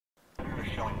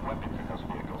showing weapons in those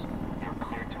vehicles. You're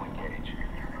cleared to engage.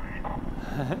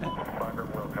 Vibrant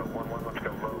Wilco, 1-1, let's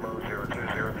go low,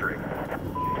 0203.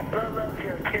 Low,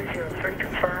 0203,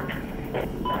 confirmed.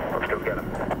 Let's go get him.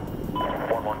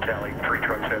 1-1 Cali, 3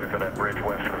 trucks headed for that bridge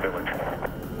west of the village.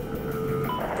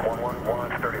 1-1,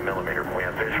 watch 30 millimeter. We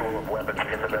have visual of weapons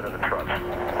in the bed of the trucks.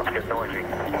 Let's get noisy.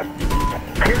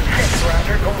 06,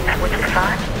 Roger, going to which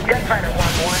time? Gunfighter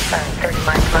 1-1, 30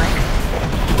 miles Mike.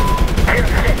 06,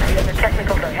 the other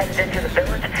technicals are headed into the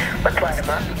village. Let's light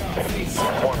them up.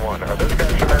 1-1, are those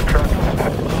guys in that truck?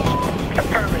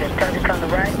 Affirmative, targets on the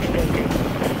right, engaging.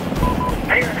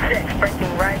 06,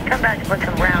 breaking right, come back and put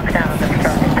some rounds down on those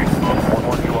targets.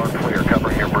 1-1, you are clear,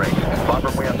 covering your brakes.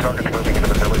 Vibrant, we have targets moving into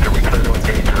the village. Are we clear to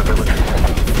engage in the village?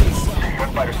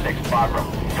 Gunfighter 6, Bagram.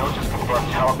 Village has confirmed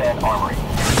Taliban armory.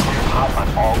 Clear hot on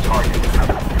all targets.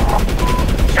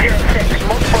 06,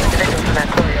 multiple individuals in that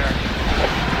courtyard.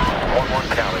 1-1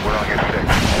 Cali, we're on your 6.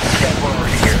 Get over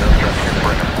here, those trucks in the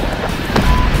perimeter.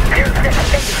 06,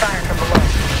 taking fire from below.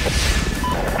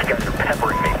 You guys are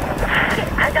peppering me. Shit,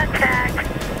 I got tagged.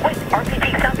 Wait, RPG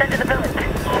south end of the village.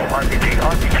 RPG,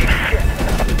 shit.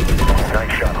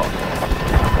 Nice shot, Hawk.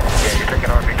 Yeah, you're taking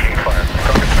RPG fire.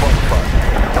 Target's close fire.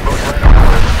 I'm going right over the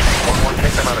river. 1-1,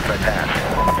 take them out as I pass.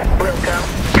 Wilco,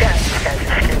 God, these guys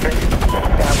are stupid.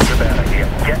 That was a bad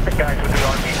idea. Get the guys with the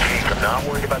RPGs. I'm not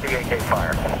worried about the AK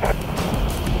fire.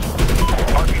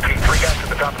 RPG, 3 guys at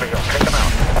the top of the hill. Take them out.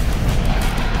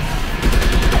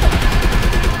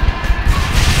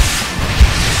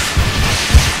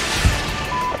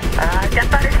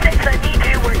 Gunfighter 6, I need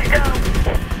you. Where'd you go?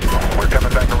 We're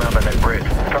coming back around on that bridge.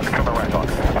 Target's on the right,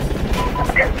 Hawk.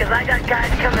 Good, because I got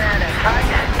guys coming at us.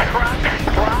 Trucks,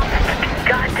 drops,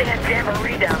 goddamn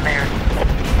jamboree down there.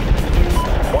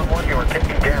 1-1, you are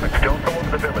taking damage. Don't go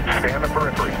over the village. Stay on the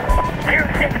periphery.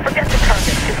 06, forget the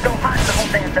target. Just go hot in the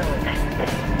whole damn village.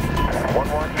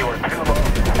 1-1, you are too low.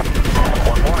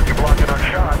 1-1, you're blocking our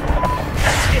shot.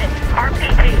 Shit,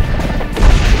 RPG.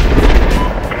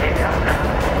 Damn.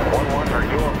 1-1, are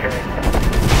you okay?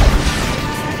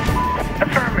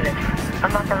 Affirmative.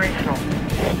 I'm operational.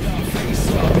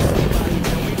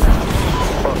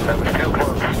 Look, that was too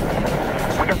close.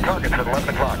 We got targets at 11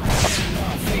 o'clock.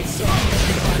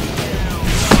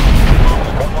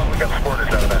 1-1, we got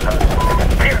sporters out of that hut.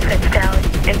 06, Tally.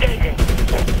 Engaging.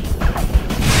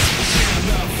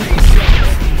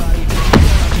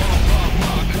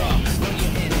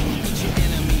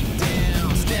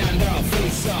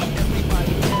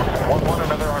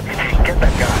 Another RPG. Get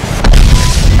that guy.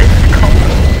 This is cold.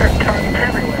 There are targets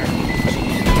everywhere.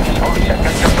 Oh, shit,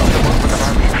 that jumped off the roof with an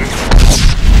RPG.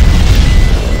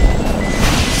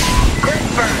 Great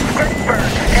burn.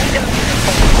 Tango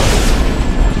uniform.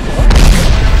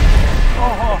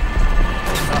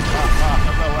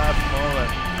 The last moment.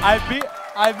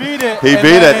 I beat it. He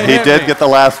beat it. He did get the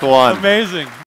last one. Amazing.